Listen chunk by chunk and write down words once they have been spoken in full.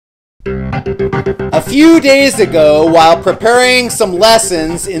A few days ago, while preparing some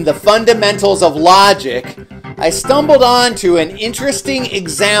lessons in the fundamentals of logic, I stumbled onto an interesting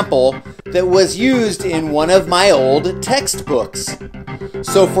example that was used in one of my old textbooks.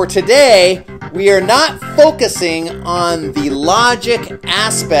 So for today, we are not focusing on the logic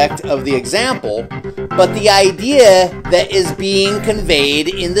aspect of the example, but the idea that is being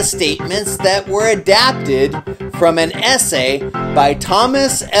conveyed in the statements that were adapted from an essay by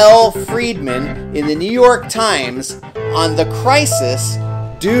Thomas L. Friedman in the New York Times on the crisis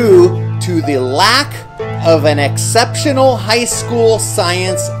due to the lack of an exceptional high school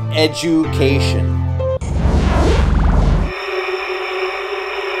science education.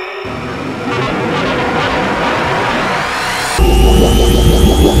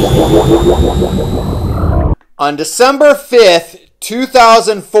 On December 5th,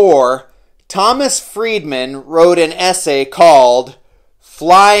 2004, Thomas Friedman wrote an essay called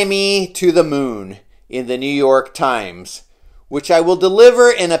 "Fly Me to the Moon" in the New York Times, which I will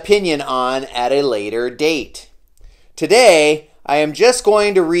deliver an opinion on at a later date. Today, I am just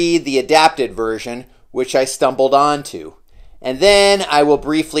going to read the adapted version, which I stumbled onto, and then I will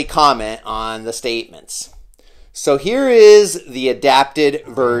briefly comment on the statements. So here is the adapted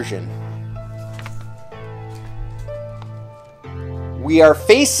version. We are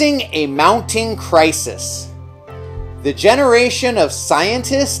facing a mounting crisis. The generation of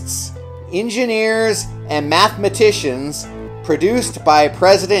scientists, engineers, and mathematicians produced by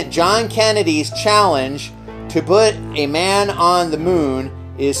President John Kennedy's challenge to put a man on the moon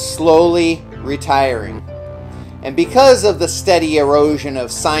is slowly retiring. And because of the steady erosion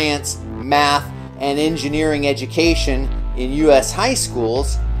of science, math, and engineering education in U.S. high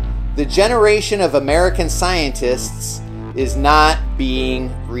schools, the generation of American scientists is not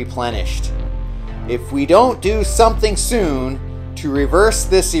being replenished. If we don't do something soon to reverse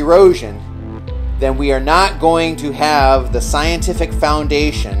this erosion, then we are not going to have the scientific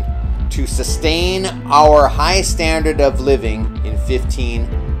foundation to sustain our high standard of living in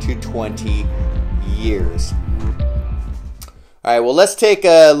 15 to 20 years. All right, well, let's take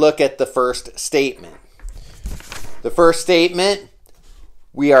a look at the first statement. The first statement,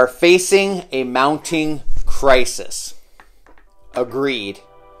 we are facing a mounting crisis. Agreed,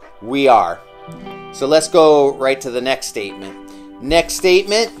 we are. So let's go right to the next statement. Next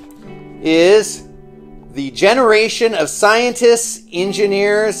statement is the generation of scientists,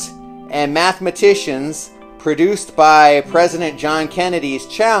 engineers, and mathematicians produced by President John Kennedy's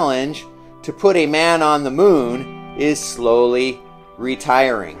challenge to put a man on the moon is slowly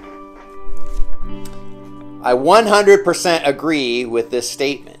retiring. I 100% agree with this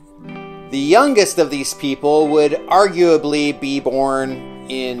statement. The youngest of these people would arguably be born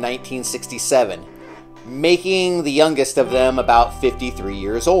in 1967, making the youngest of them about 53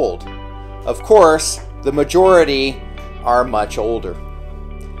 years old. Of course, the majority are much older.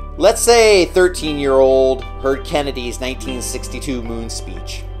 Let's say a 13-year-old heard Kennedy's 1962 moon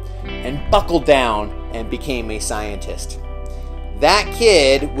speech and buckled down and became a scientist. That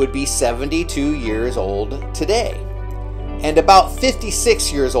kid would be 72 years old today, and about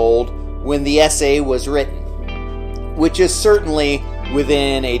 56 years old when the essay was written, which is certainly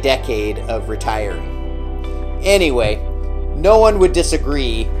within a decade of retiring. Anyway, no one would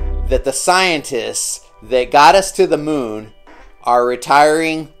disagree that the scientists that got us to the moon are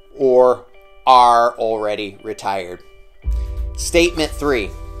retiring or are already retired. Statement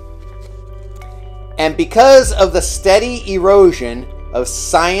 3. And because of the steady erosion of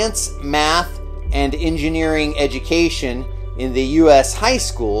science, math, and engineering education in the U.S. high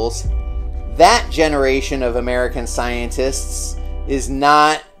schools, that generation of American scientists is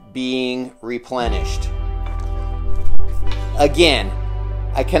not being replenished. Again,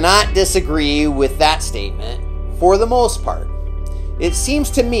 I cannot disagree with that statement for the most part. It seems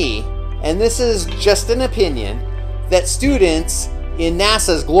to me, and this is just an opinion, that students in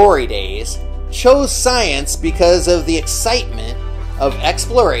NASA's glory days chose science because of the excitement of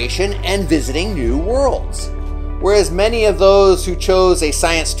exploration and visiting new worlds, whereas many of those who chose a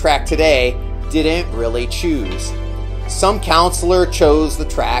science track today didn't really choose. Some counselor chose the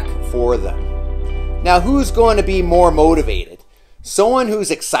track for them. Now, who's going to be more motivated? Someone who's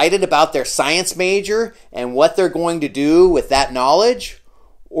excited about their science major and what they're going to do with that knowledge?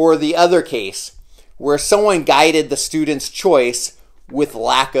 Or the other case, where someone guided the student's choice with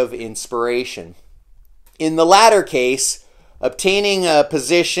lack of inspiration? In the latter case, obtaining a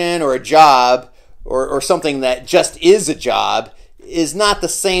position or a job or something that just is a job is not the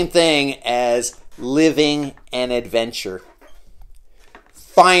same thing as living an adventure.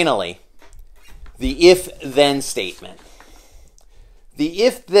 Finally, the if-then statement. the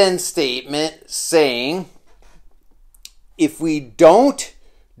if-then statement saying, if we don't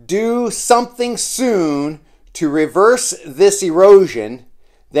do something soon to reverse this erosion,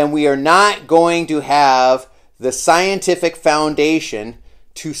 then we are not going to have the scientific foundation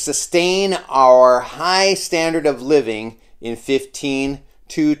to sustain our high standard of living in 15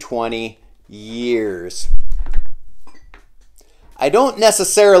 to 20 years. I don't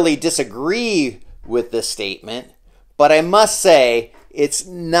necessarily disagree with this statement, but I must say it's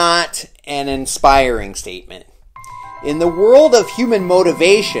not an inspiring statement. In the world of human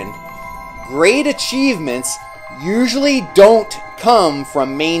motivation, great achievements usually don't come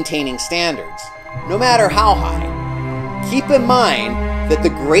from maintaining standards, no matter how high. Keep in mind that the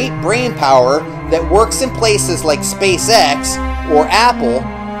great brain power that works in places like SpaceX or Apple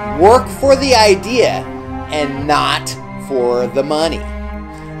work for the idea and not for the money.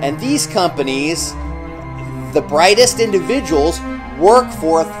 And these companies, the brightest individuals, work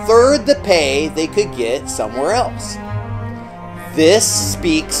for a third the pay they could get somewhere else. This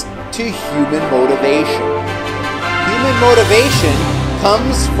speaks to human motivation. Human motivation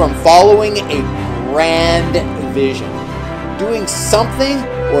comes from following a grand vision, doing something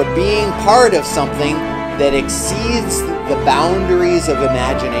or being part of something that exceeds the boundaries of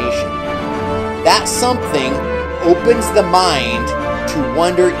imagination. That something opens the mind to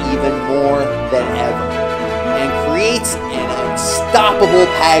wonder even more than ever and creates an unstoppable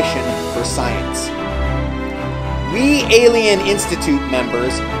passion for science. We Alien Institute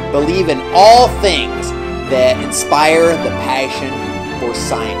members believe in all things that inspire the passion for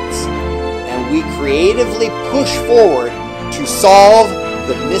science, and we creatively push forward to solve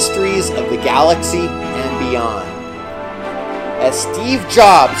the mysteries of the galaxy and beyond. As Steve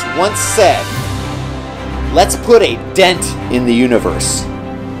Jobs once said, let's put a dent in the universe.